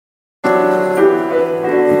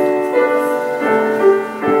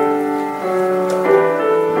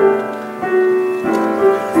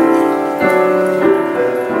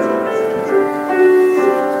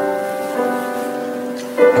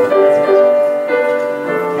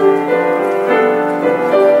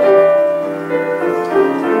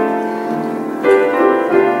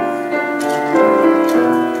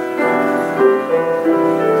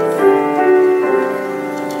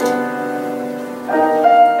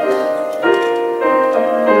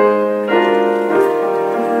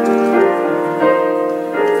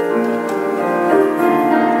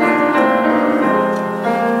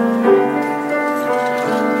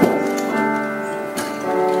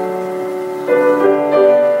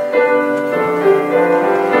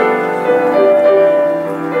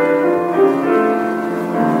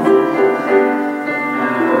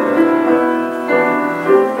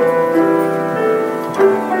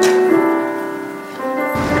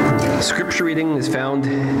Scripture reading is found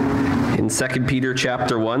in 2 Peter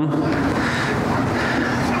chapter 1. I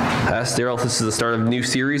asked Darrel if this is the start of a new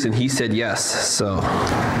series, and he said yes. So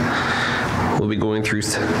we'll be going through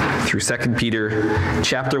 2 Peter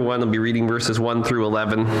chapter 1. I'll be reading verses 1 through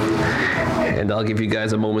 11, and I'll give you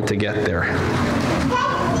guys a moment to get there.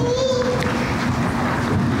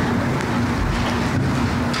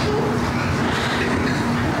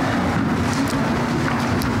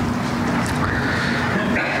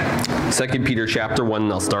 Second Peter chapter 1,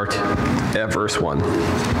 and I'll start at verse 1.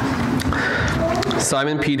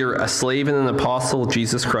 Simon Peter, a slave and an apostle of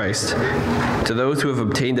Jesus Christ, to those who have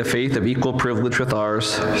obtained a faith of equal privilege with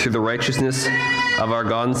ours through the righteousness of our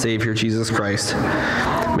God and Savior Jesus Christ,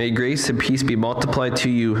 may grace and peace be multiplied to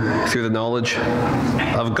you through the knowledge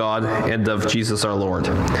of God and of Jesus our Lord.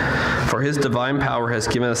 For his divine power has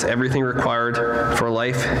given us everything required for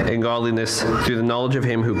life and godliness through the knowledge of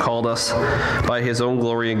him who called us by his own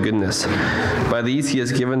glory and goodness. By these he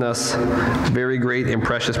has given us very great and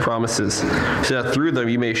precious promises, so that through them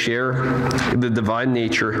you may share in the divine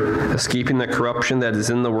nature, escaping the corruption that is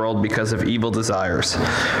in the world because of evil desires.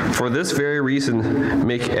 For this very reason,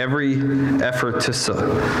 make every effort to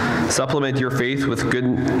supplement your faith with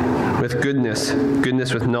goodness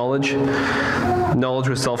with knowledge, knowledge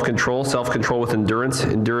with self-control, self-control with endurance,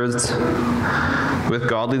 endurance with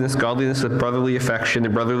godliness, godliness with brotherly affection,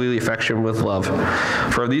 and brotherly affection with love.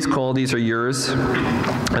 For if these qualities are yours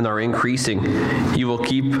and are increasing, you will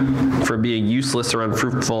keep from being useless or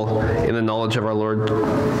unfruitful in the knowledge of our Lord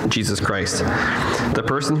Jesus Christ. The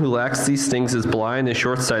person who lacks these things is blind and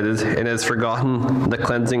short-sighted and has forgotten the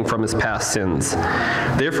cleansing from his past sins.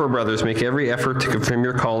 Therefore, brothers, make every effort to confirm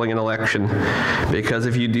your calling and election, because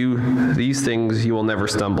if you do these things, you will never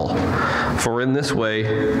stumble. For in this way,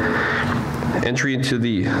 entry into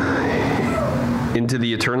the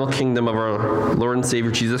eternal kingdom of our Lord and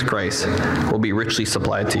Savior Jesus Christ will be richly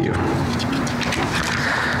supplied to you.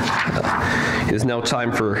 It is now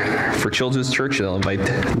time for Children's Church, and I'll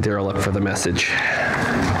invite Darrel up for the message.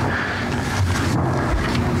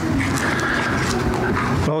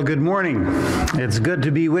 Well, good morning. It's good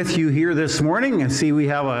to be with you here this morning. I see we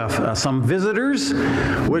have some visitors,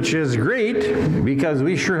 which is great because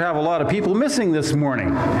we sure have a lot of people missing this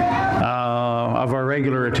morning of our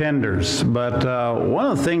regular attenders. But one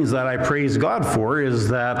of the things that I praise God for is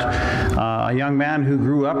that a young man who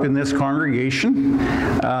grew up in this congregation,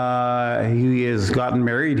 he has gotten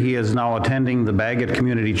married. He is now attending the Bagot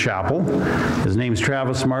Community Chapel. His name's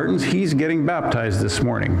Travis Martins. He's getting baptized this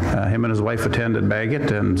morning. Him and his wife attended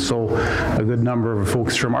Bagot, and so a good number of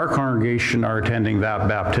folks from our congregation are attending that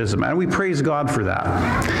baptism, and we praise God for that.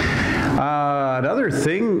 Another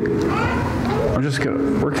thing,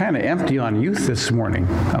 we're kind of empty on youth this morning.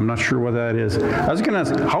 I'm not sure what that is. I was going to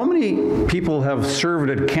ask, how many people have served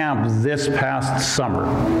at camp this past summer?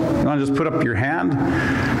 You want to just put up your hand?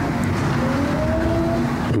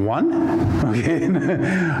 One? Okay.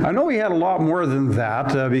 I know we had a lot more than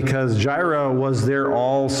that because Jaira was there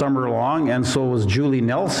all summer long, and so was Julie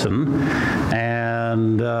Nelson.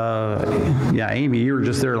 And yeah, Amy, you were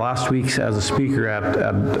just there last week as a speaker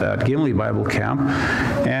at Gimli Bible Camp.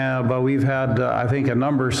 But we've had, I think, a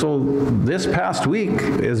number. So this past week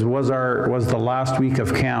was the last week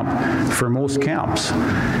of camp for most camps.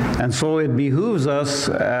 And so it behooves us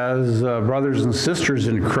as brothers and sisters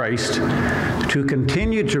in Christ to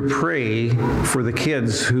continue to pray for the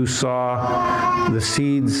kids who saw the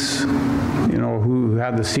seeds, who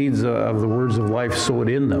had the seeds of the words of life sowed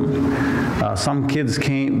in them. Some kids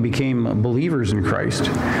became believers in Christ.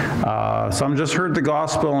 Some just heard the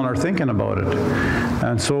gospel and are thinking about it.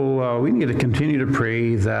 And so we need to continue to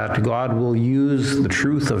pray that God will use the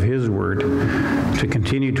truth of his word to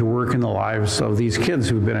continue to work in the lives of these kids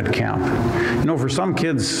who've been at camp. For some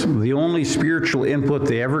kids, the only spiritual input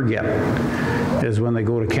they ever get is when they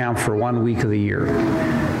go to camp for 1 week of the year.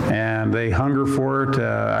 And they hunger for it.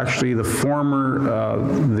 Actually,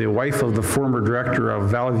 the wife of the former director of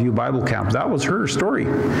Valley View Bible Camp, that was her story.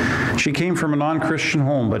 She came from a non-Christian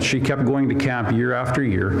home, but she kept going to camp year after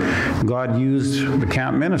year. God used the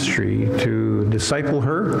camp ministry to disciple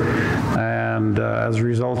her, and as a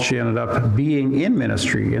result, she ended up being in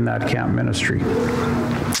ministry in that camp ministry.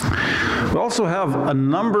 We also have a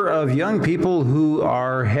number of young people who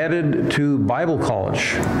are headed to Bible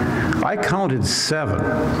college. I counted 7.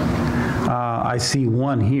 I see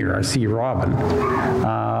one here. I see Robin.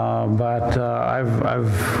 But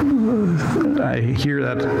I hear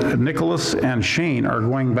that Nicholas and Shane are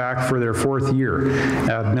going back for their 4th year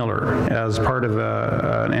at Miller as part of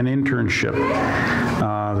an internship.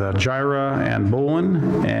 That Jaira and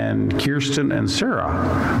Bowen and Kirsten and Sarah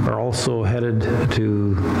are also headed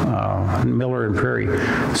to Miller and Prairie.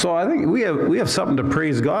 So I think we have something to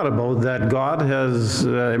praise God about, that God has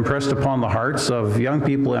impressed upon the hearts of young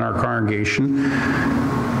people in our congregation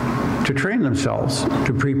to train themselves,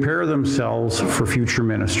 to prepare themselves for future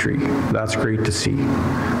ministry. That's great to see.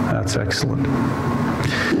 That's excellent.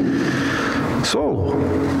 So,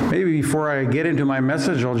 maybe before I get into my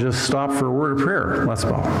message, I'll just stop for a word of prayer. Let's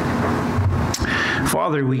bow.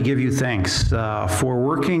 Father, we give you thanks for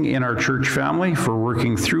working in our church family, for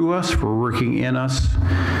working through us, for working in us,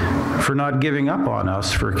 for not giving up on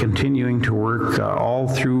us, for continuing to work all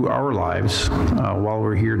through our lives while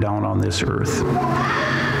we're here down on this earth.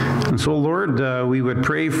 And so, Lord, we would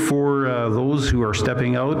pray for those who are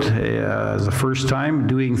stepping out as the first time,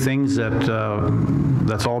 doing things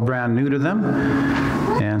that's all brand new to them.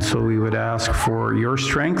 And so we would ask for your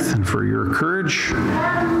strength and for your courage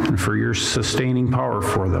and for your sustaining power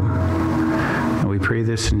for them. And we pray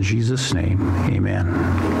this in Jesus' name. Amen.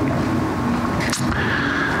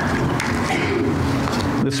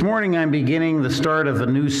 This morning I'm beginning the start of a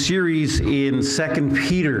new series in 2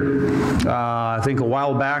 Peter. I think a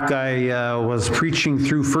while back I was preaching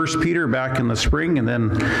through 1 Peter back in the spring, and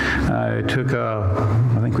then I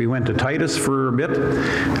think we went to Titus for a bit,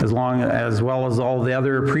 as well as all the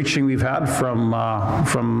other preaching we've had from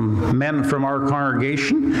men from our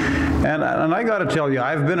congregation. And I got to tell you,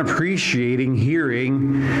 I've been appreciating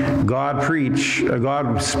hearing God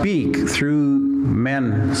speak through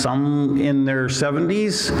men, some in their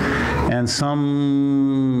 70s and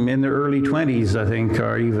some in their early 20s, I think,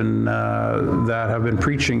 or even that have been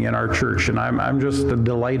preaching in our church. And I'm just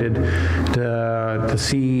delighted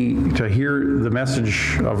to hear the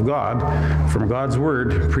message of God from God's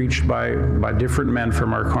Word preached by different men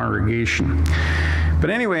from our congregation. But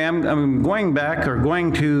anyway, I'm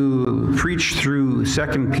going to preach through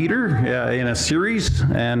 2 Peter in a series,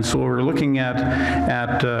 and so we're looking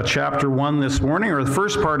at chapter 1 this morning, or the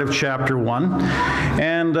first part of chapter 1.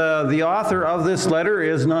 And the author of this letter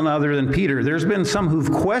is none other than Peter. There's been some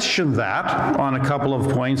who've questioned that on a couple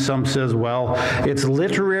of points. Some says, well, its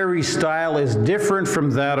literary style is different from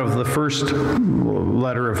that of the first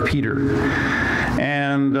letter of Peter.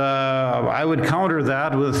 And I would counter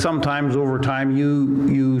that with sometimes over time you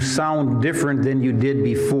sound different than you did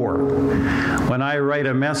before. When I write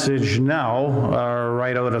a message now, or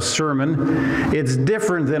write out a sermon, it's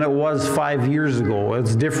different than it was 5 years ago.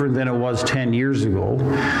 It's different than it was 10 years ago.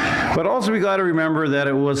 But also we got to remember that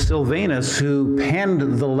it was Silvanus who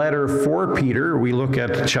penned the letter for Peter. We look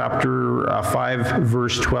at chapter 5,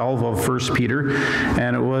 verse 12 of 1 Peter,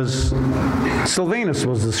 and it was Silvanus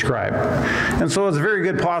was the scribe. And so it's a very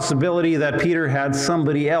good possibility that Peter had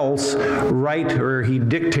somebody else write, or he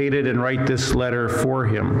dictated and write this letter for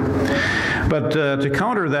him. But to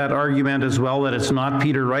counter that argument as well, that it's not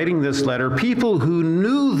Peter writing this letter, people who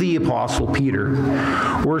knew the Apostle Peter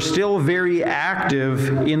were still very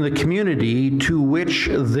active in the community to which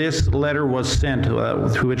this letter was sent,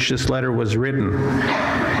 to which this letter was written.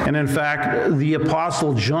 And in fact, the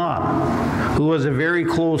Apostle John, who was a very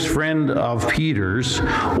close friend of Peter's,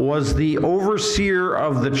 was the overseer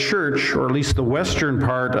of the church, or at least the western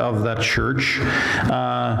part of that church,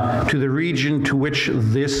 to the region to which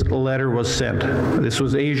this letter was sent. This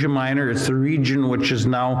was Asia Minor. It's the region which is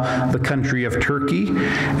now the country of Turkey.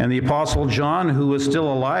 And the Apostle John, who was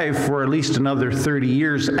still alive for at least another 30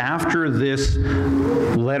 years after this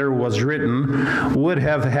letter was written, would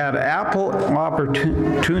have had ample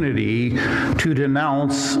opportunity to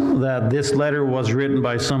denounce that this letter was written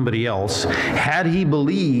by somebody else, had he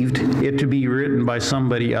believed it to be written by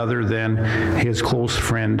somebody other than his close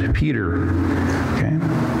friend Peter. Okay?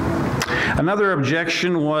 Another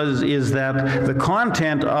objection is that the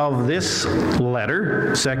content of this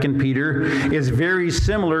letter, 2 Peter, is very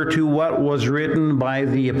similar to what was written by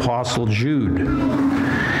the Apostle Jude.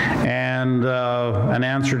 And an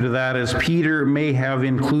answer to that is Peter may have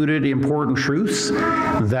included important truths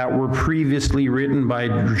that were previously written by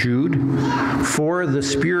Jude for the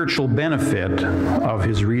spiritual benefit of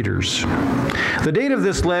his readers. The date of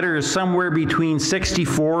this letter is somewhere between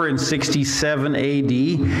 64 and 67 AD.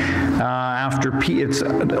 It's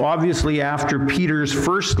obviously after Peter's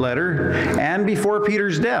first letter and before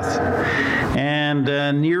Peter's death. And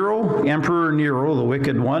Emperor Nero, the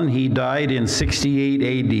wicked one, he died in 68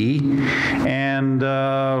 AD. And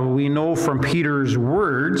we know from Peter's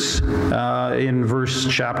words in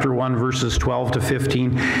chapter 1, verses 12 to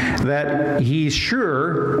 15, that he's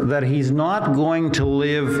sure that he's not going to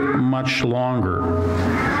live much longer.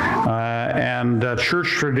 And church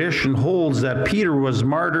tradition holds that Peter was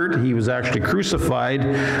martyred. He was actually crucified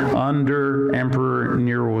under Emperor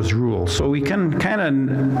Nero's rule. So we can kind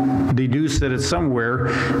of deduce that it's somewhere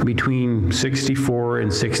between 64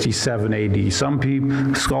 and 67 AD.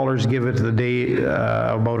 Some scholars give it the day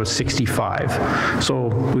about a 65. So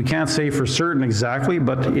we can't say for certain exactly,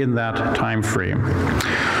 but in that time frame.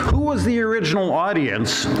 Who was the original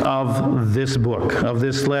audience of this book, of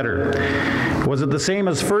this letter? Was it the same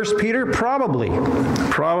as 1 Peter? Probably.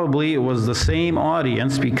 Probably it was the same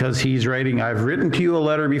audience, because he's writing, I've written to you a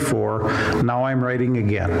letter before, now I'm writing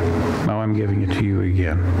again. Now I'm giving it to you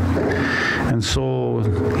again. And so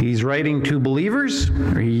he's writing to believers.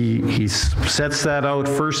 He sets that out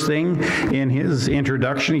first thing in his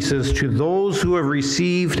introduction. He says, to those who have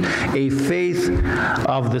received a faith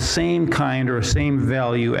of the same kind or same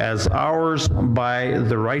value as ours by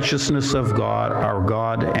the righteousness of God, our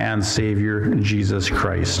God and Savior, Jesus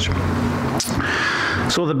Christ.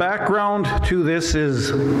 So the background to this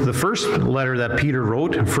is the first letter that Peter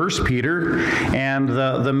wrote, 1 Peter, and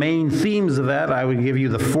the main themes of that, I would give you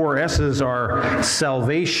the 4 S's, are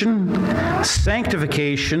salvation,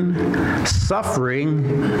 sanctification, suffering,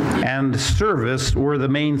 and service were the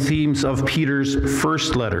main themes of Peter's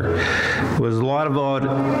first letter. It was a lot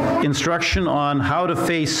about instruction on how to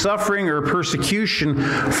face suffering or persecution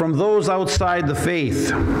from those outside the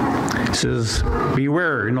faith. It says,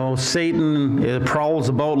 beware, Satan prowls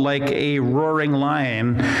about like a roaring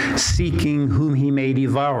lion, seeking whom he may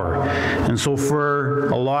devour. And so for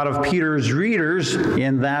a lot of Peter's readers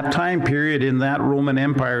in that time period, in that Roman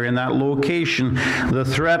Empire, in that location, the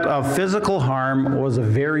threat of physical harm was a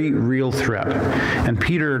very real threat. And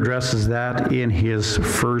Peter addresses that in his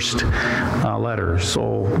first letter.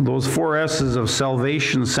 So those 4 S's of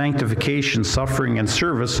salvation, sanctification, suffering, and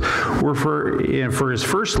service were for his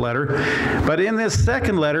first letter. But in this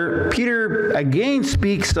second letter, Peter again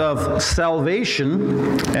speaks of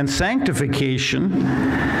salvation and sanctification,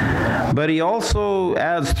 but he also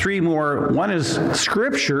adds 3 more. One is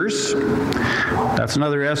scriptures. That's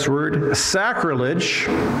another S word. Sacrilege.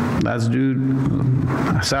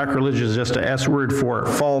 Sacrilege is just a S word for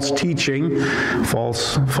false teaching,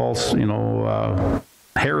 false,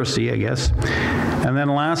 heresy, I guess. And then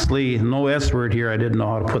lastly, no S word here. I didn't know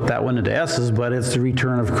how to put that one into S's, but it's the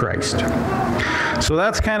return of Christ. So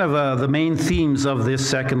that's kind of the main themes of this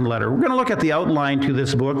second letter. We're going to look at the outline to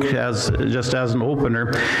this book just as an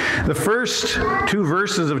opener. The first 2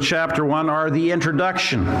 verses of chapter 1 are the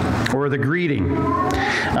introduction, or the greeting.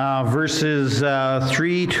 Verses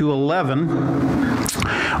 3 to 11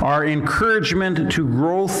 are encouragement to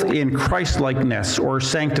growth in Christlikeness, or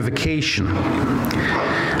sanctification.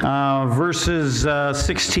 Verses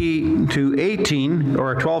 16 to 18,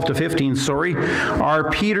 or 12 to 15, are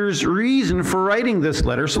Peter's reason for writing this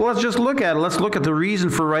letter. So let's just look at it. Let's look at the reason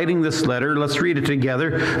for writing this letter. Let's read it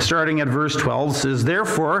together, starting at verse 12. It says,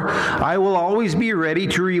 therefore, I will always be ready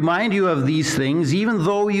to remind you of these things, even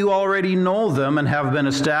though you already know them and have been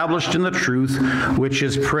established in the truth which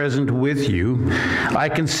is present with you. I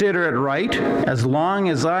consider it right, as long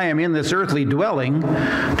as I am in this earthly dwelling,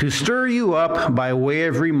 to stir you up by way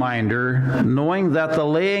of reminder, knowing that the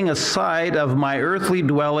laying aside of my earthly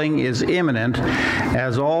dwelling is imminent,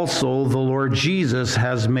 as also the Lord Jesus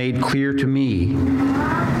has made clear to me.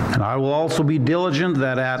 And I will also be diligent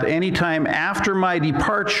that at any time after my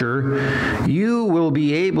departure, you will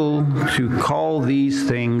be able to call these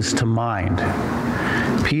things to mind.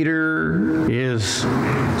 Peter is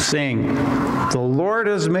saying, the Lord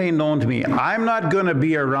has made known to me, I'm not going to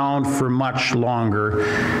be around for much longer,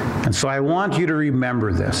 and so I want you to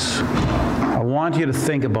remember this. I want you to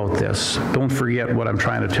think about this. Don't forget what I'm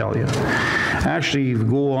trying to tell you. Actually,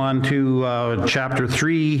 go on to chapter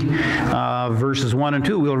 3, verses 1 and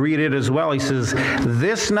 2. We'll read it as well. He says,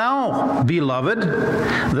 this now, beloved,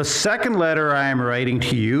 the second letter I am writing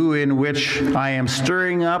to you, in which I am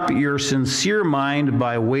stirring up your sincere mind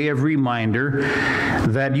by way of reminder,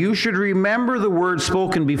 that you should remember the words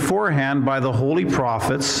spoken beforehand by the holy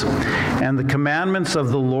prophets, and the commandments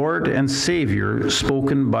of the Lord and Savior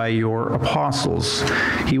spoken by your apostles.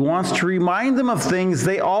 He wants to remind them of things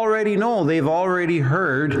they already know, they've already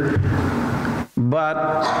heard. But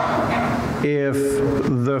if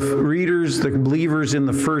the readers, the believers in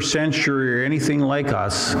the first century are anything like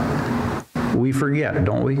us, we forget,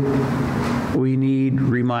 don't we? We need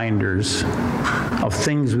reminders of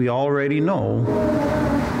things we already know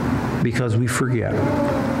because we forget.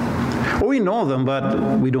 Well, we know them,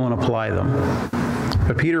 but we don't apply them.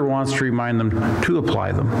 But Peter wants to remind them to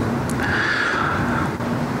apply them.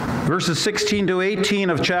 Verses 16 to 18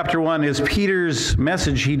 of chapter 1 is Peter's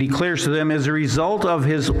message he declares to them as a result of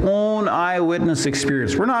his own eyewitness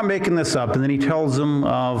experience. We're not making this up. And then he tells them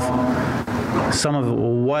of some of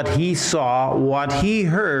what he saw, what he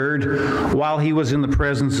heard while he was in the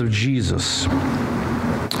presence of Jesus.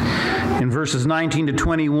 In verses 19 to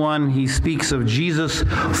 21, he speaks of Jesus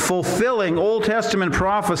fulfilling Old Testament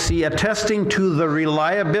prophecy, attesting to the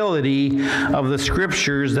reliability of the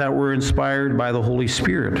scriptures that were inspired by the Holy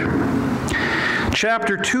Spirit.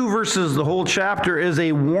 Chapter 2 verses, the whole chapter, is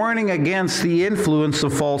a warning against the influence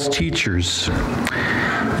of false teachers.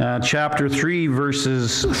 Chapter 3,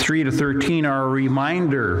 verses 3 to 13 are a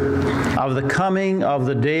reminder of the coming of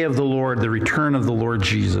the day of the Lord, the return of the Lord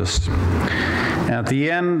Jesus. At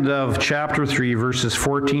the end of chapter 3, verses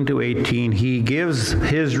 14 to 18, he gives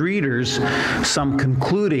his readers some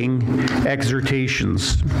concluding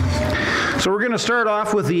exhortations. So we're going to start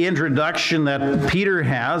off with the introduction that Peter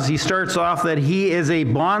has. He starts off that he is a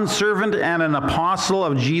bondservant and an apostle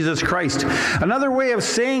of Jesus Christ. Another way of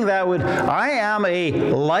saying that would, I am a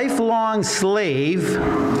lifelong slave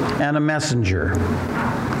and a messenger.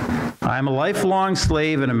 I'm a lifelong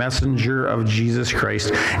slave and a messenger of Jesus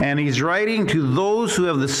Christ. And he's writing to those who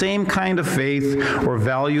have the same kind of faith or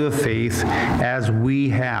value of faith as we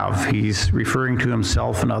have. He's referring to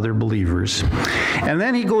himself and other believers. And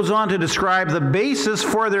then he goes on to describe the basis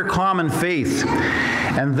for their common faith.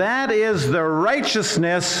 And that is the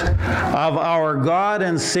righteousness of our God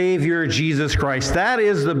and Savior Jesus Christ. That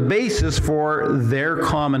is the basis for their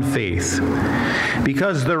common faith.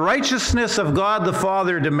 Because the righteousness of God the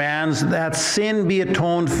Father demands that sin be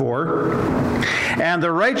atoned for, and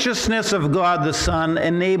the righteousness of God the Son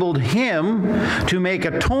enabled him to make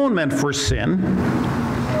atonement for sin.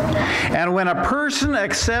 And when a person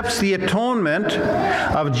accepts the atonement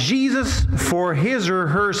of Jesus for his or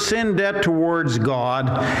her sin debt towards God,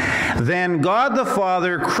 then God the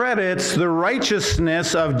Father credits the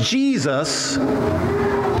righteousness of Jesus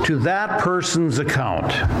to that person's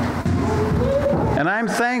account. And I'm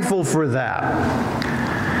thankful for that.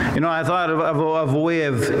 You know, I thought of a way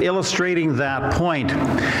of illustrating that point.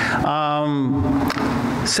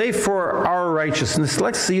 Say for our righteousness,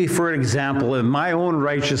 let's see for example, in my own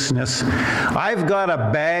righteousness, I've got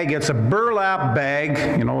a bag, it's a burlap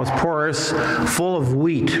bag, you know, it's porous, full of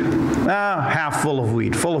wheat. Half full of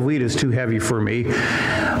wheat. Full of wheat is too heavy for me.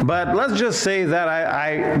 But let's just say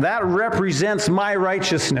that that represents my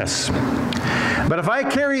righteousness. But if I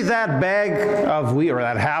carry that bag of wheat, or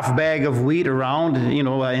that half bag of wheat around, you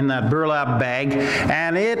know, in that burlap bag,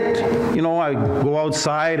 and it, you know, I go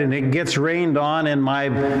outside and it gets rained on and my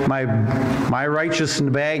righteous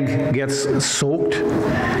bag gets soaked,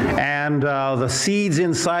 and the seeds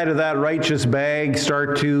inside of that righteous bag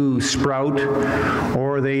start to sprout,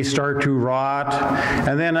 or they start to rot,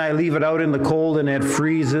 and then I leave it out in the cold and it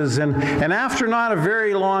freezes, and after not a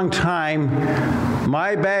very long time,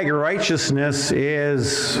 my bag of righteousness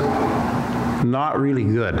is not really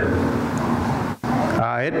good.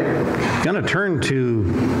 It's going to turn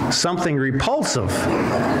to something repulsive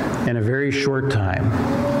in a very short time.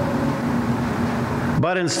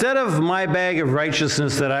 But instead of my bag of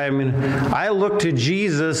righteousness that I'm in, I look to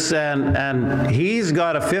Jesus, and he's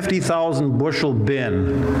got a 50,000 bushel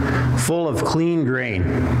bin full of clean grain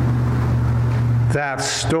that's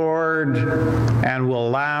stored and will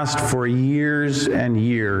last for years and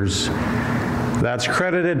years. That's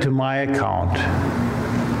credited to my account.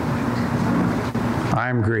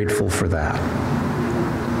 I'm grateful for that.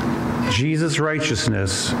 Jesus'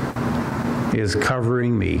 righteousness is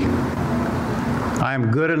covering me.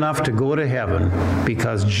 I'm good enough to go to heaven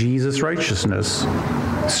because Jesus' righteousness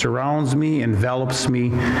surrounds me, envelops me.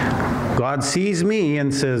 God sees me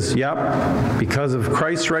and says, yep, because of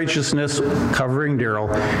Christ's righteousness covering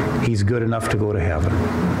Darrel, he's good enough to go to heaven,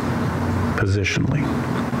 positionally.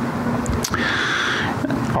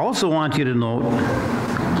 I also want you to note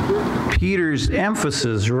Peter's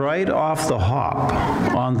emphasis right off the hop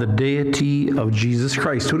on the deity of Jesus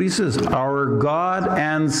Christ. What he says, our God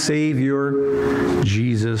and Savior,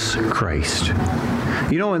 Jesus Christ.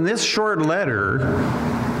 You know, in this short letter,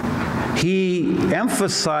 he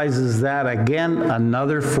emphasizes that again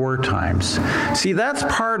another 4 times. See, that's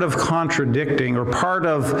part of contradicting or part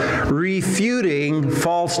of refuting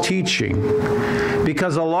false teaching.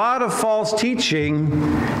 Because a lot of false teaching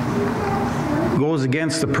goes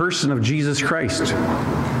against the person of Jesus Christ.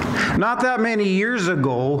 Not that many years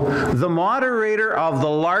ago, the moderator of the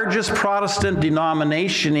largest Protestant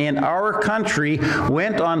denomination in our country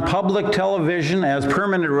went on public television as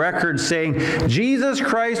permanent record saying, Jesus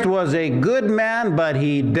Christ was a good man, but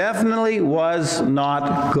he definitely was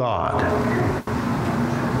not God.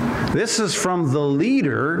 This is from the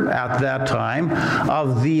leader at that time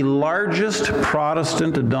of the largest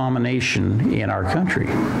Protestant denomination in our country.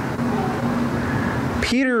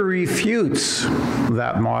 Peter refutes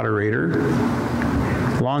that moderator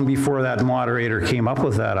long before that moderator came up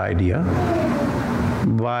with that idea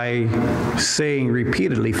by saying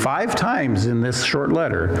repeatedly 5 times in this short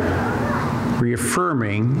letter,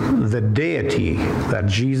 reaffirming the deity that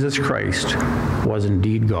Jesus Christ was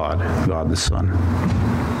indeed God, God the Son.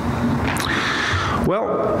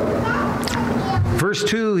 Well, verse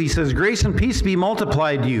 2, he says, grace and peace be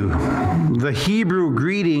multiplied to you. The Hebrew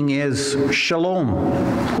greeting is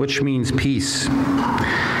shalom, which means peace.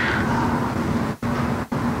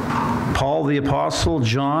 Paul the Apostle,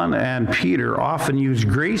 John, and Peter often use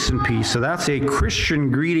grace and peace, so that's a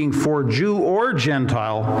Christian greeting for Jew or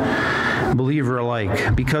Gentile believer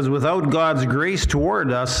alike, because without God's grace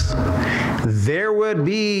toward us, there would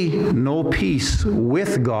be no peace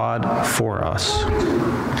with God for us.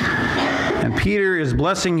 And Peter is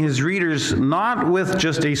blessing his readers not with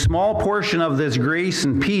just a small portion of this grace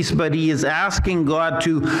and peace, but he is asking God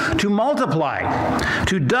to multiply,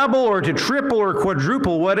 to double or to triple or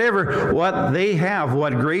quadruple whatever what they have,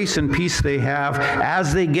 what grace and peace they have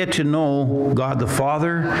as they get to know God the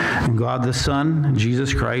Father and God the Son,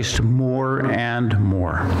 Jesus Christ, more and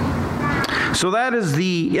more. So that is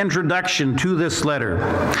the introduction to this letter.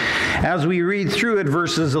 As we read through it,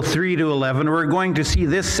 verses 3 to 11, we're going to see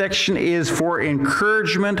this section is for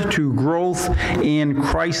encouragement to growth in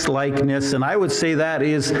Christ-likeness, and I would say that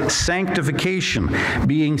is sanctification,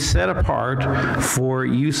 being set apart for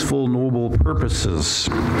useful, noble purposes.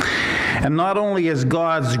 And not only is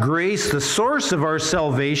God's grace the source of our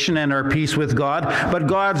salvation and our peace with God, but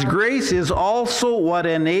God's grace is also what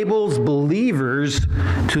enables believers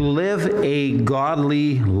to live a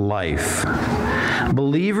godly life.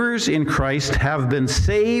 Believers in Christ have been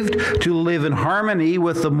saved to live in harmony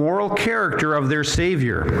with the moral character of their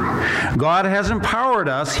Savior. God has empowered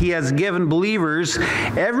us. He has given believers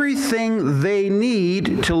everything they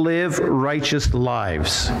need to live righteous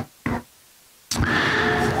lives.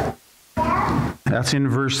 That's in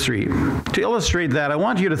verse 3. To illustrate that, I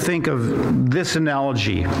want you to think of this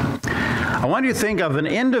analogy. I want you to think of an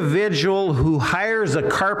individual who hires a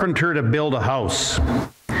carpenter to build a house.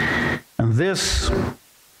 And this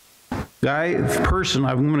person,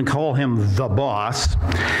 I'm going to call him the boss,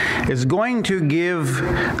 is going to give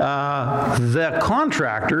the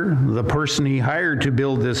contractor, the person he hired to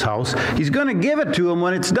build this house, he's going to give it to him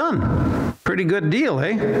when it's done. Pretty good deal,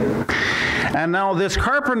 eh? And now this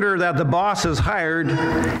carpenter that the boss has hired,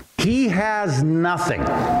 he has nothing.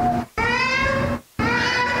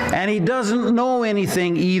 And he doesn't know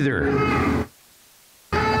anything either.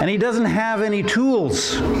 And he doesn't have any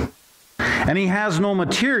tools. And he has no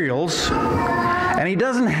materials. And he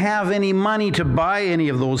doesn't have any money to buy any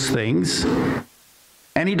of those things.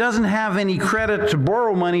 And he doesn't have any credit to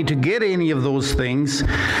borrow money to get any of those things.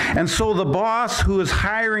 And so the boss who is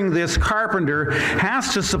hiring this carpenter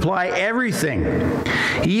has to supply everything.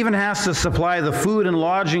 He even has to supply the food and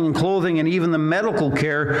lodging and clothing and even the medical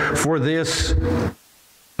care for this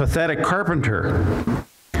pathetic carpenter.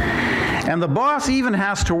 And the boss even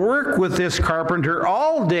has to work with this carpenter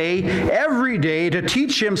all day, every day, to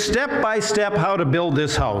teach him step by step how to build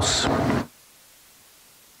this house.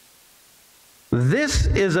 This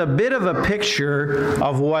is a bit of a picture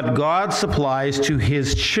of what God supplies to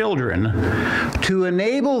His children to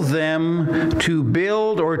enable them to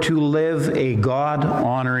build or to live a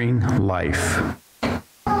God-honoring life.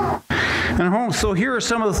 And so here are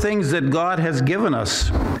some of the things that God has given us.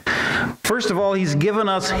 First of all, He's given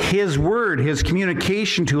us His Word, His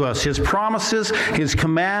communication to us, His promises, His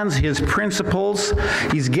commands, His principles.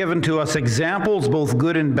 He's given to us examples, both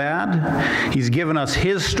good and bad. He's given us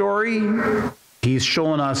His story. He's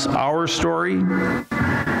shown us our story.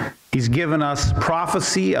 He's given us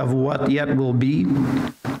prophecy of what yet will be.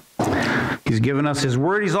 He's given us His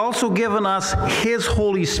Word. He's also given us His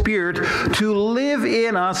Holy Spirit to live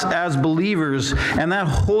in us as believers. And that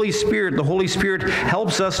Holy Spirit, the Holy Spirit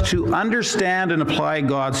helps us to understand and apply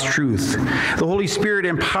God's truth. The Holy Spirit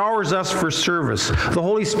empowers us for service. The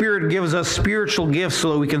Holy Spirit gives us spiritual gifts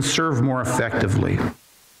so that we can serve more effectively.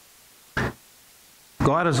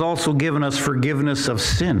 God has also given us forgiveness of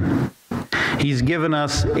sin. He's given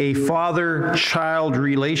us a father-child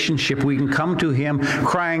relationship. We can come to Him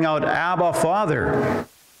crying out, Abba, Father.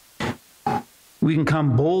 We can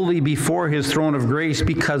come boldly before His throne of grace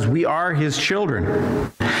because we are His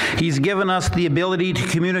children. He's given us the ability to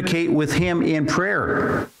communicate with Him in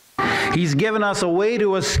prayer. He's given us a way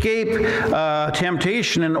to escape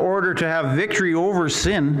temptation in order to have victory over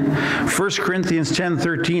sin. 1 Corinthians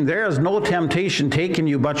 10:13, there is no temptation taken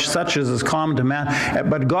you but such as is common to man.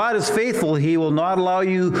 But God is faithful. He will not allow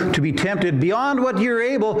you to be tempted beyond what you're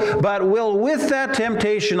able, but will with that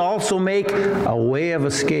temptation also make a way of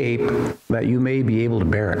escape that you may be able to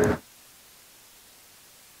bear it.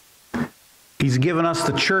 He's given us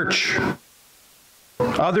the church,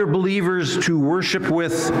 other believers to worship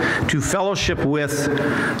with, to fellowship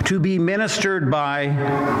with, to be ministered by,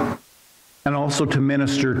 and also to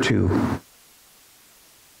minister to.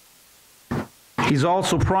 He's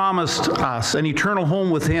also promised us an eternal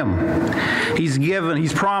home with Him.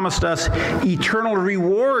 He's promised us eternal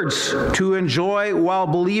rewards to enjoy while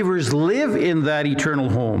believers live in that eternal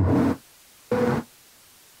home.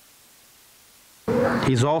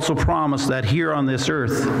 He's also promised that here on this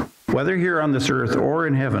earth, whether here on this earth or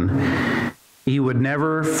in heaven, He would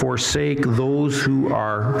never forsake those who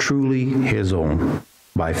are truly His own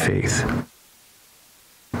by faith.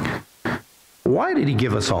 Why did He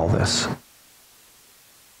give us all this?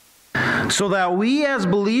 So that we as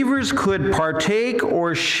believers could partake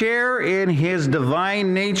or share in His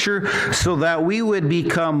divine nature, so that we would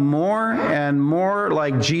become more and more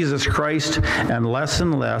like Jesus Christ and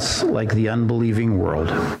less like the unbelieving world.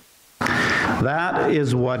 That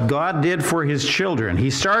is what God did for His children. He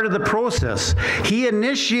started the process. He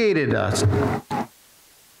initiated us.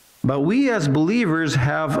 But we as believers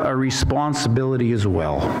have a responsibility as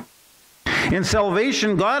well. In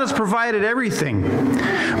salvation, God has provided everything,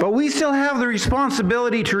 but we still have the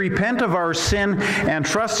responsibility to repent of our sin and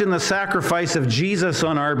trust in the sacrifice of Jesus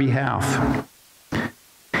on our behalf.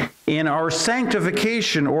 In our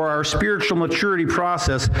sanctification or our spiritual maturity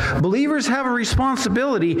process, believers have a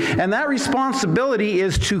responsibility, and that responsibility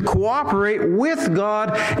is to cooperate with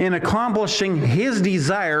God in accomplishing His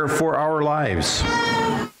desire for our lives.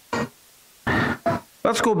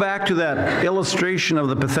 Let's go back to that illustration of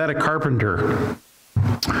the pathetic carpenter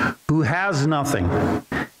who has nothing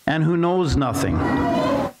and who knows nothing.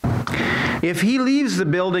 If he leaves the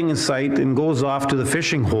building site and goes off to the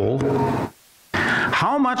fishing hole,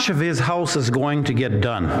 how much of his house is going to get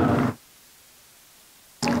done?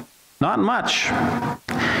 Not much.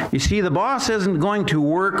 You see, the boss isn't going to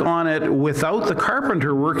work on it without the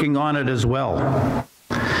carpenter working on it as well.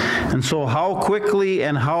 And so how quickly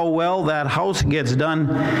and how well that house gets done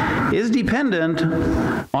is dependent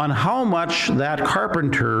on how much that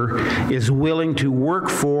carpenter is willing to work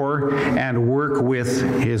for and work with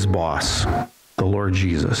his boss, the Lord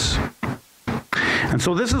Jesus. And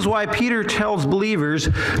so this is why Peter tells believers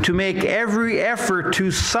to make every effort to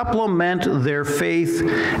supplement their faith,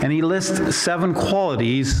 and he lists 7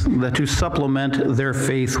 qualities that to supplement their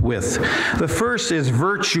faith with. The first is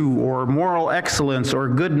virtue or moral excellence or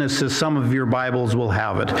goodness, as some of your Bibles will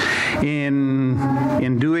have it,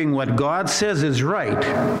 in doing what God says is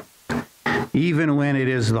right, even when it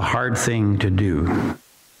is the hard thing to do.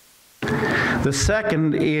 The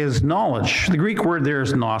second is knowledge. The Greek word there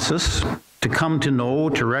is gnosis. To come to know,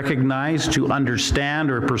 to recognize, to understand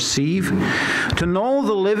or perceive, to know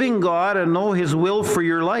the living God and know His will for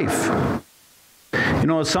your life. You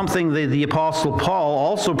know, it's something that the Apostle Paul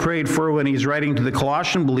also prayed for when he's writing to the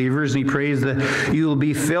Colossian believers, and he prays that you will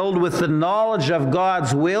be filled with the knowledge of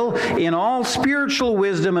God's will in all spiritual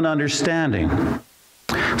wisdom and understanding.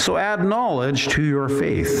 So add knowledge to your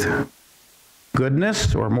faith.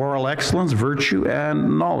 Goodness or moral excellence, virtue,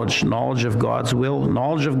 and knowledge. Knowledge of God's will,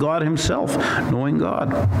 knowledge of God Himself, knowing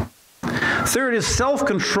God. Third is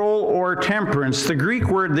self-control or temperance. The Greek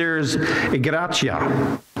word there is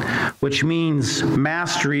egratia, which means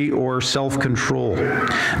mastery or self-control.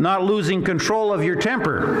 Not losing control of your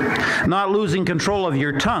temper, not losing control of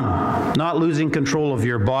your tongue, not losing control of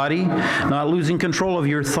your body, not losing control of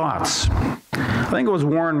your thoughts. I think it was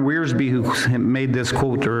Warren Wiersbe who made this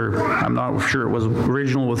quote, or I'm not sure it was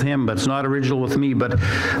original with him, but it's not original with me. But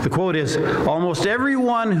the quote is, almost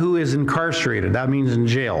everyone who is incarcerated, that means in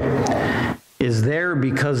jail, is there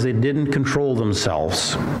because they didn't control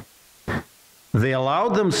themselves. They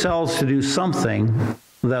allowed themselves to do something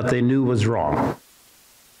that they knew was wrong.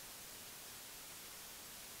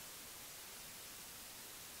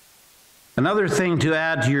 Another thing to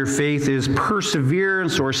add to your faith is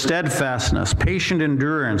perseverance or steadfastness, patient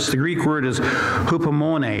endurance. The Greek word is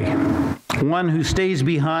hupomone, one who stays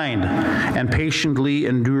behind and patiently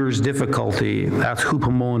endures difficulty. That's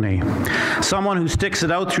hupomone. Someone who sticks it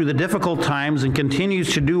out through the difficult times and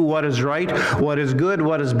continues to do what is right, what is good,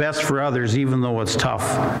 what is best for others, even though it's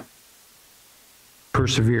tough.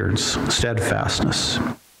 Perseverance, steadfastness.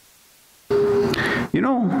 You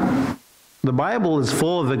know, The Bible is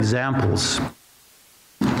full of examples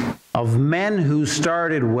of men who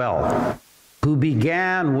started well, who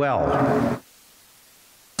began well,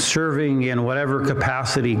 serving in whatever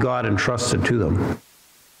capacity God entrusted to them,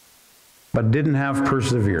 but didn't have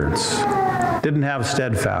perseverance, didn't have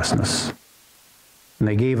steadfastness, and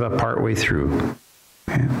they gave up partway through.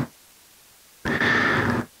 Okay.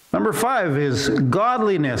 Number 5 is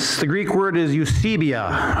godliness. The Greek word is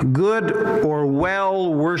eusebia, good or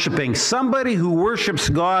well worshiping. Somebody who worships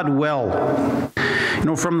God well. You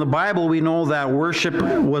know, from the Bible, we know that worship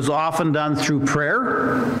was often done through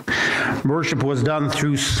prayer. Worship was done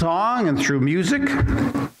through song and through music.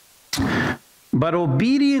 But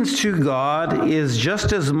obedience to God is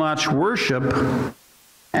just as much worship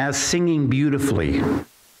as singing beautifully.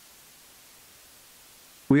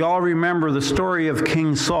 We all remember the story of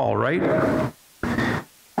King Saul, right?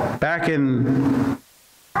 Back in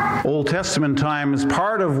Old Testament times,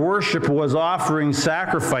 part of worship was offering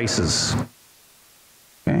sacrifices.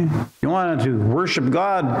 Okay? You wanted to worship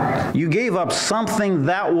God, you gave up something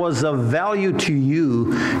that was of value to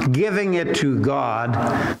you, giving it to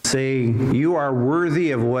God, saying, you are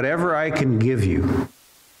worthy of whatever I can give you.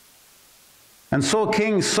 And so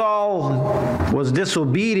King Saul was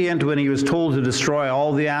disobedient when he was told to destroy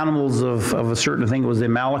all the animals of a certain thing. It was the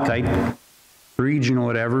Amalekite region or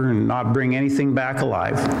whatever, and not bring anything back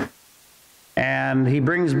alive. And he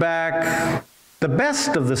brings back the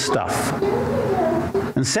best of the stuff.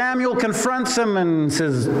 And Samuel confronts him and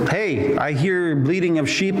says, hey, I hear bleating of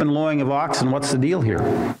sheep and lowing of oxen. What's the deal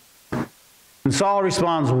here? And Saul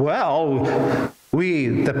responds, well,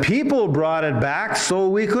 the people brought it back so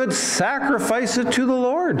we could sacrifice it to the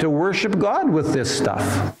Lord, to worship God with this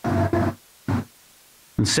stuff.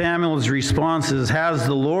 And Samuel's response is, has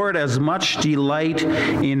the Lord as much delight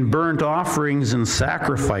in burnt offerings and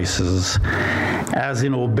sacrifices as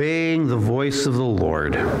in obeying the voice of the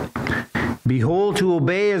Lord? Behold, to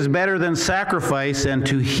obey is better than sacrifice, and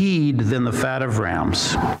to heed than the fat of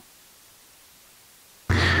rams.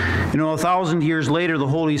 You know, 1,000 years later, the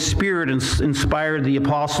Holy Spirit inspired the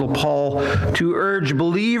Apostle Paul to urge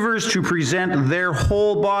believers to present their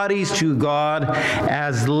whole bodies to God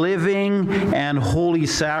as living and holy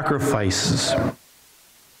sacrifices.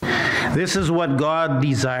 This is what God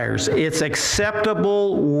desires. It's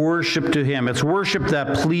acceptable worship to Him. It's worship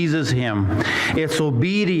that pleases Him. It's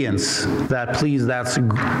obedience that pleases. That's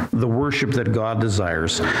the worship that God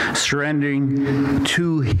desires. Surrendering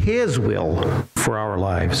to His will for our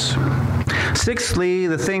lives. Sixthly,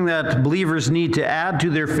 the thing that believers need to add to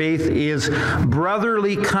their faith is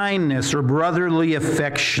brotherly kindness or brotherly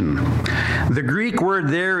affection. The Greek word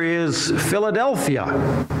there is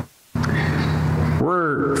Philadelphia.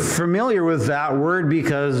 We're familiar with that word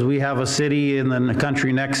because we have a city in the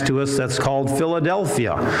country next to us that's called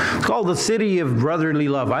Philadelphia. It's called the city of brotherly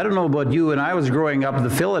love. I don't know about you, when I was growing up, the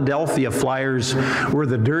Philadelphia Flyers were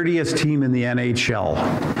the dirtiest team in the NHL.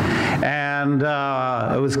 And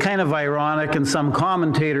it was kind of ironic, and some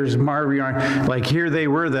commentators, like here they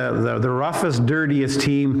were, the roughest, dirtiest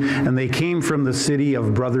team, and they came from the city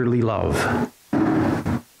of brotherly love.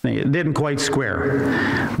 It didn't quite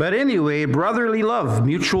square. But anyway, brotherly love,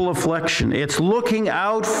 mutual affection. It's looking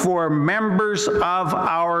out for members of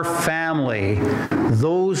our family,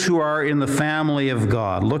 those who are in the family of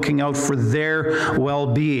God, looking out for their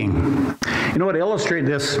well-being. You know what, to illustrate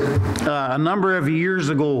this, a number of years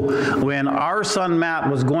ago when our son Matt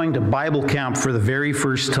was going to Bible camp for the very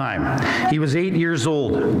first time. He was 8 years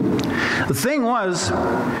old. The thing was,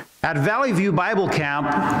 at Valley View Bible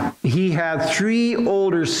Camp, he had 3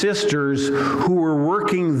 older sisters who were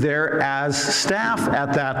working there as staff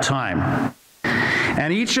at that time.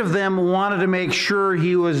 And each of them wanted to make sure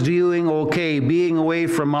he was doing okay, being away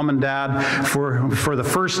from mom and dad for the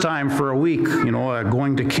first time for a week,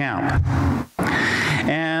 going to camp.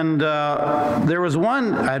 And there was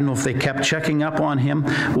one, I don't know if they kept checking up on him.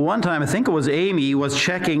 One time, I think it was Amy, was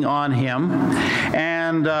checking on him.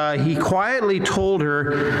 And he quietly told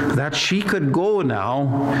her that she could go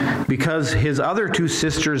now because his other 2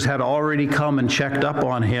 sisters had already come and checked up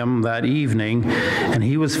on him that evening. And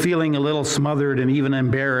he was feeling a little smothered and even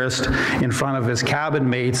embarrassed in front of his cabin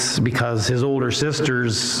mates because his older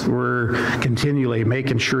sisters were continually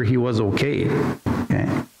making sure he was okay.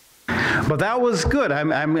 But that was good.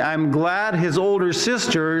 I'm glad his older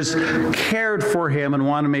sisters cared for him and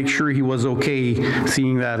wanted to make sure he was okay,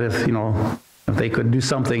 seeing that if they could do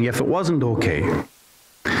something if it wasn't okay.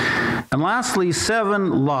 And lastly,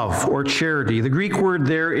 7, love or charity. The Greek word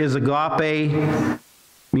there is agape,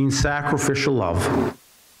 means sacrificial love,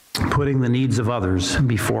 putting the needs of others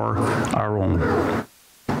before our own.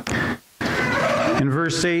 In verse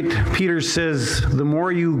verse 8, Peter says, the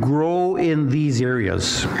more you grow in these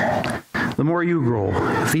areas, the more you grow.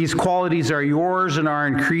 If these qualities are yours and are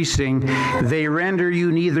increasing, they render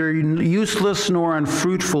you neither useless nor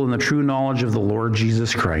unfruitful in the true knowledge of the Lord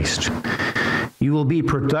Jesus Christ. You will be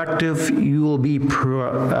productive, you will be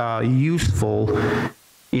useful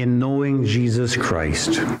in knowing Jesus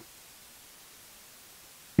Christ.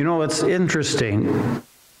 You know, it's interesting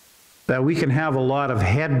that we can have a lot of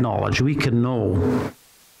head knowledge, we can know,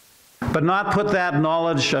 but not put that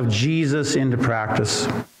knowledge of Jesus into practice.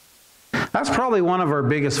 That's probably one of our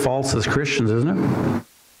biggest faults as Christians, isn't it?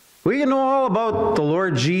 We can know all about the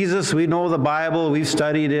Lord Jesus. We know the Bible. We've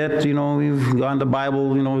studied it. You know, we've gone to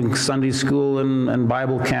Bible, Sunday school and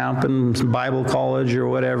Bible camp and Bible college or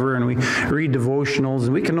whatever, and we read devotionals,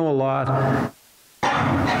 and we can know a lot.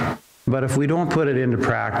 But if we don't put it into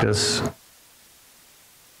practice,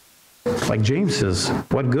 like James says,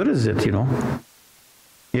 what good is it,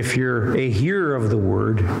 if you're a hearer of the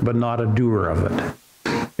word, but not a doer of it?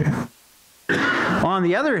 On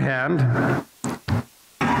the other hand,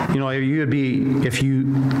 if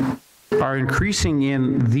you are increasing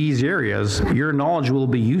in these areas, your knowledge will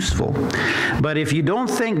be useful. But if you don't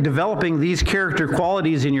think developing these character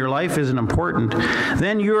qualities in your life isn't important,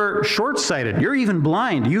 then you're short-sighted. You're even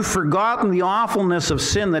blind. You've forgotten the awfulness of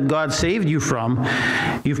sin that God saved you from.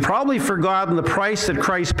 You've probably forgotten the price that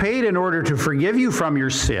Christ paid in order to forgive you from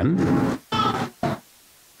your sin.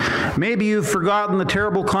 Maybe you've forgotten the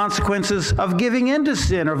terrible consequences of giving into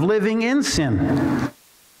sin, of living in sin.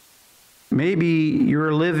 Maybe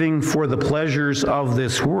you're living for the pleasures of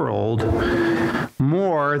this world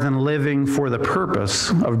more than living for the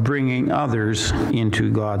purpose of bringing others into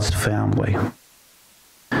God's family.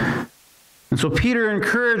 And so Peter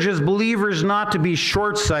encourages believers not to be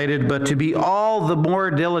short-sighted, but to be all the more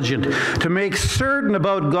diligent, to make certain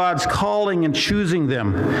about God's calling and choosing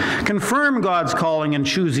them. Confirm God's calling and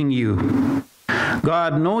choosing you.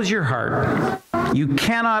 God knows your heart. You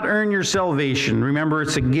cannot earn your salvation. Remember,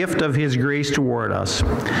 it's a gift of His grace toward us.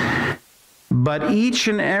 But each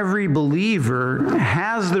and every believer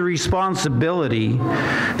has the responsibility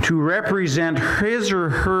to represent his or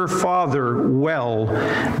her Father well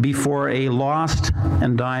before a lost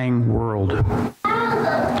and dying world.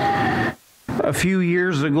 A few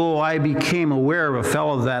years ago, I became aware of a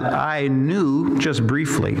fellow that I knew just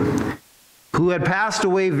briefly, who had passed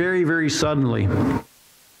away very, very suddenly.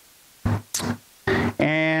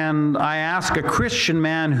 And I asked a Christian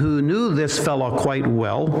man who knew this fellow quite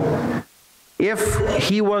well if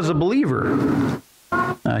he was a believer.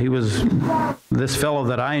 He was this fellow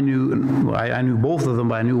that I knew. I knew both of them,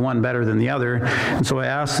 but I knew one better than the other. And so I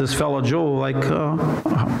asked this fellow Joe,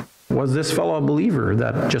 was this fellow a believer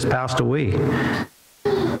that just passed away?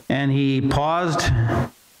 And he paused,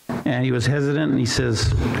 and he was hesitant, and he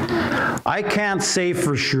says, I can't say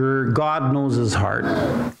for sure. God knows his heart.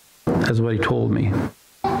 That's what he told me.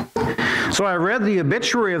 So I read the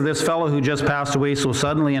obituary of this fellow who just passed away so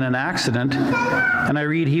suddenly in an accident, and I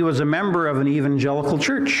read he was a member of an evangelical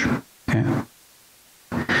church. Okay.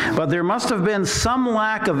 But there must have been some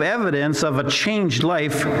lack of evidence of a changed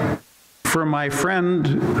life for my friend,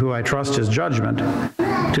 who I trust his judgment,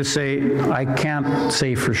 to say, I can't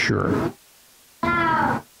say for sure.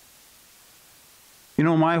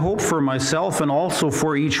 My hope for myself and also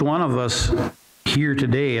for each one of us here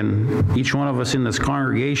today and each one of us in this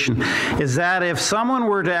congregation is that if someone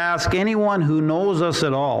were to ask anyone who knows us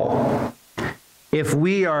at all, if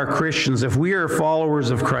we are Christians, if we are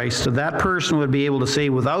followers of Christ, that person would be able to say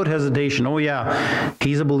without hesitation, oh yeah,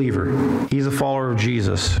 he's a believer. He's a follower of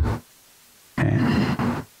Jesus.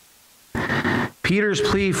 Okay. Peter's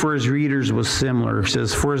plea for his readers was similar. He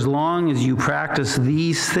says, for as long as you practice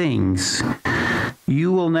these things,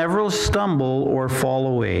 you will never stumble or fall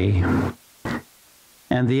away.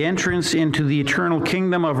 And the entrance into the eternal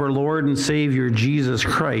kingdom of our Lord and Savior Jesus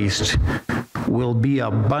Christ will be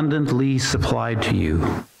abundantly supplied to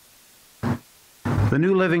you. The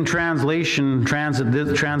New Living Translation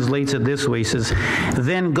translates it this way. It says,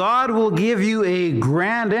 then God will give you a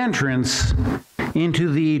grand entrance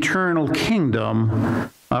into the eternal kingdom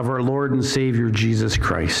of our Lord and Savior Jesus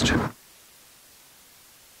Christ.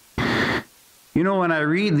 When I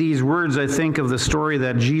read these words, I think of the story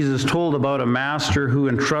that Jesus told about a master who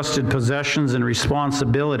entrusted possessions and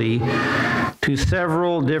responsibility to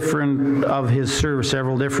several different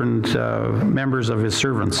members of his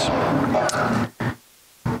servants.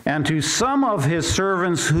 And to some of his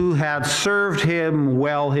servants who had served him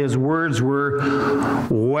well, his words were,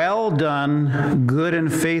 well done, good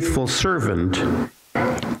and faithful servant.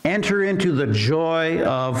 Enter into the joy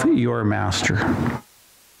of your master.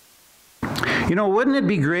 You know, wouldn't it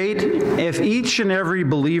be great if each and every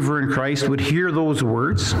believer in Christ would hear those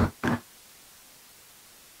words?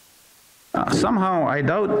 Somehow, I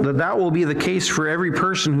doubt that that will be the case for every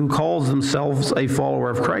person who calls themselves a follower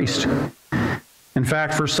of Christ. In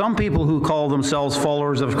fact, for some people who call themselves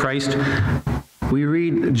followers of Christ, we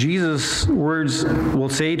read Jesus' words will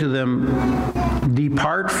say to them,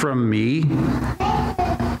 "Depart from me,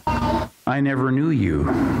 I never knew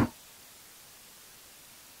you."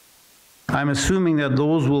 I'm assuming that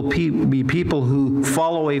those will be people who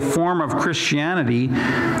follow a form of Christianity,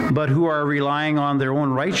 but who are relying on their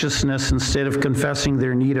own righteousness instead of confessing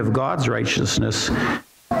their need of God's righteousness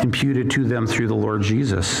imputed to them through the Lord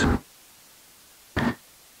Jesus.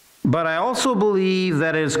 But I also believe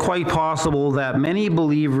that it is quite possible that many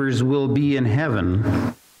believers will be in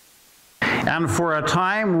heaven, and for a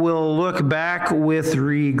time will look back with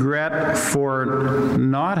regret for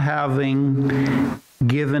not having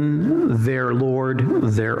given their Lord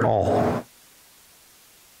their all.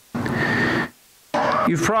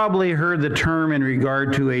 You've probably heard the term in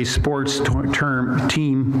regard to a sports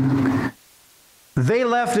team. They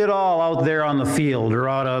left it all out there on the field or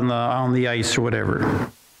out on the ice or whatever.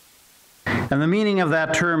 And the meaning of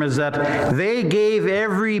that term is that they gave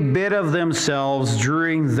every bit of themselves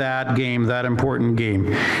during that game, that important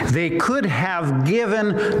game. They could have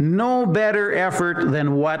given no better effort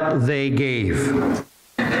than what they gave.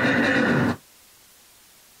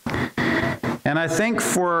 And I think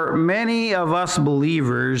for many of us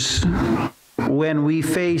believers, when we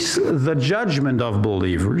face the judgment of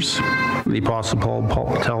believers, the Apostle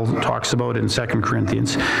Paul talks about in 2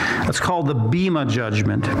 Corinthians, it's called the Bema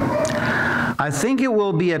judgment. I think it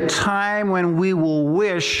will be a time when we will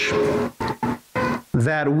wish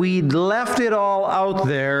that we'd left it all out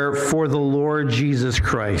there for the Lord Jesus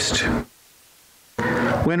Christ.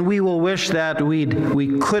 When we will wish that we'd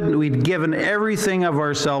given everything of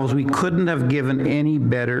ourselves, we couldn't have given any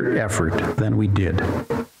better effort than we did.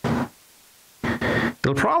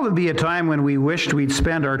 There'll probably be a time when we wished we'd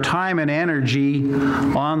spend our time and energy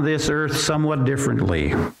on this earth somewhat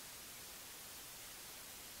differently.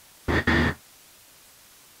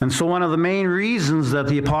 And so one of the main reasons that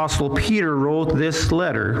the Apostle Peter wrote this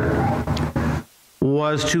letter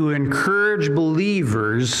was to encourage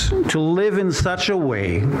believers to live in such a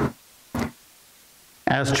way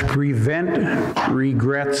as to prevent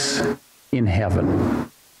regrets in heaven.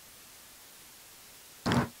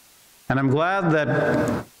 And I'm glad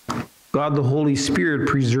that God the Holy Spirit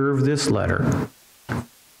preserved this letter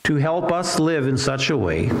to help us live in such a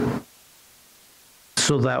way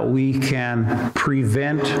so that we can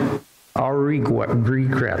prevent our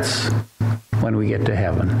regrets when we get to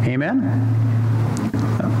heaven. Amen?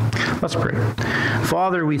 Let's pray.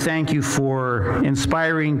 Father, we thank you for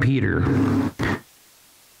inspiring Peter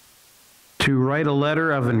to write a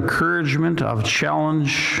letter of encouragement, of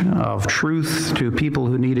challenge, of truth to people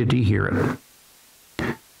who needed to hear it.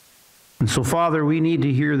 And so, Father, we need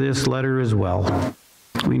to hear this letter as well.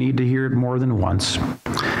 We need to hear it more than once.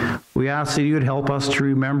 We ask that you would help us to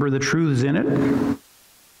remember the truths in it.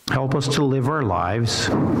 Help us to live our lives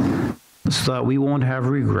so that we won't have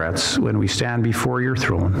regrets when we stand before your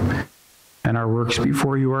throne and our works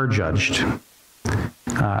before you are judged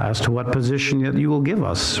as to what position that you will give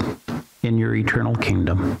us in your eternal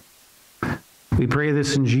kingdom. We pray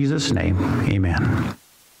this in Jesus' name. Amen.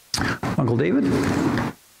 Uncle David?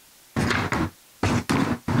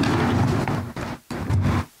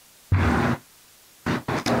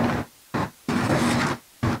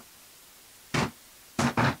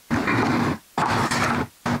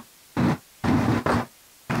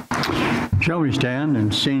 Shall we stand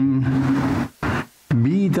and sing,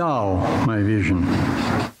 "Be Thou My Vision"?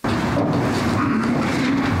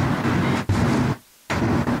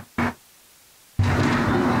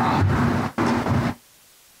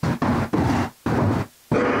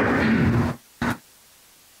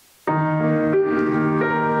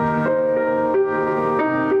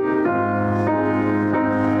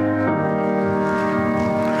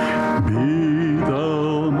 Be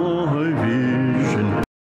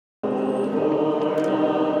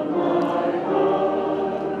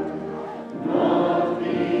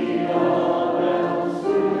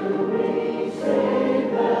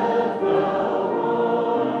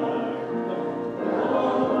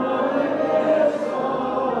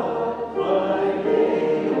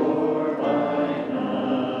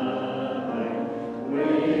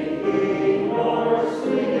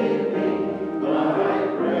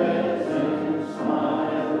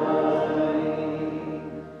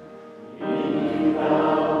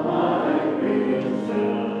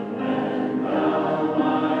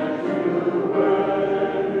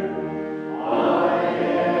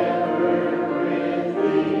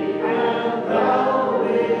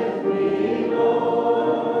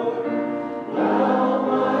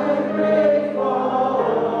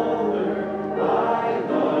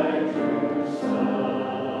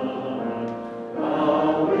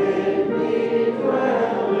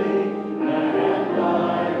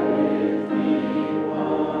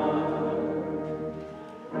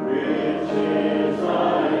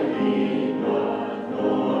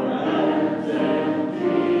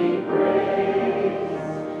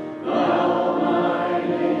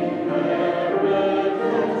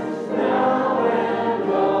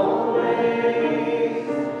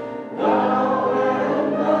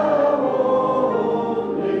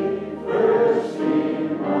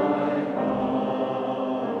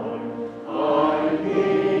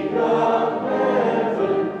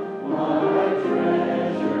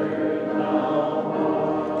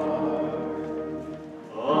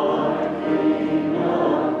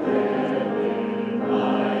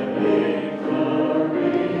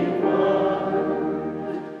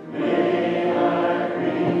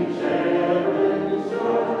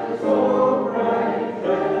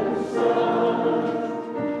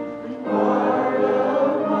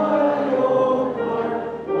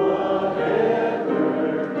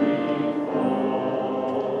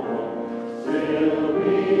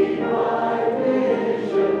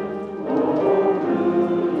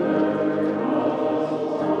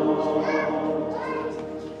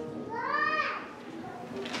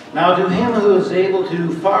Now to him who is able to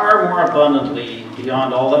do far more abundantly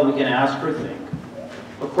beyond all that we can ask or think,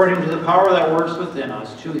 according to the power that works within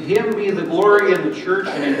us, to him be the glory in the church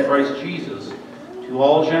and in Christ Jesus, to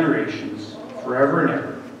all generations, forever and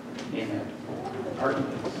ever. Amen. Pardon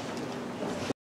me.